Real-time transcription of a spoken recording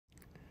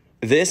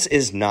This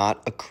is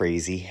not a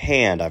crazy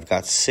hand. I've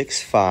got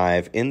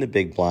 6-5 in the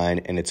big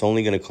blind, and it's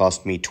only going to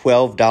cost me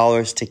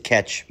 $12 to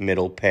catch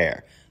middle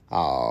pair.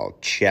 I'll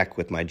check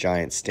with my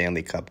giant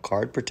Stanley Cup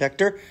card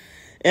protector,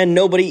 and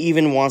nobody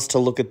even wants to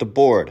look at the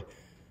board.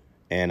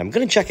 And I'm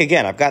going to check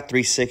again. I've got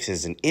 3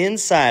 6s, and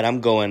inside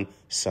I'm going,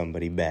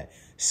 somebody bet,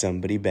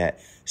 somebody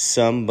bet,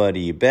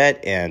 somebody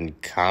bet,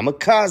 and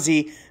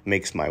Kamikaze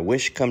makes my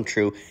wish come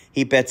true.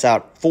 He bets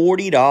out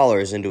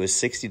 $40 into a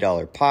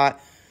 $60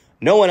 pot.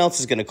 No one else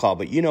is going to call,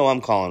 but you know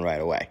I'm calling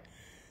right away.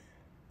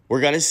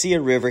 We're going to see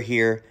a river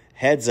here.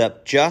 Heads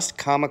up, just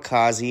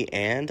Kamikaze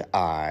and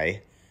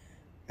I.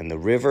 And the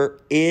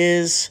river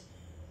is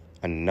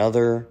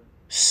another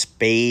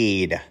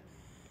spade.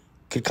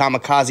 Could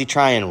Kamikaze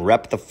try and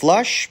rep the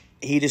flush?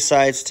 He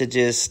decides to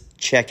just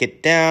check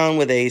it down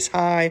with ace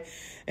high.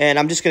 And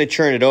I'm just going to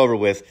churn it over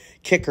with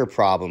kicker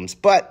problems.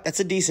 But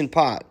that's a decent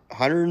pot.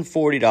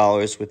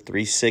 $140 with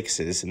 3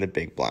 6s in the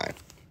big blind.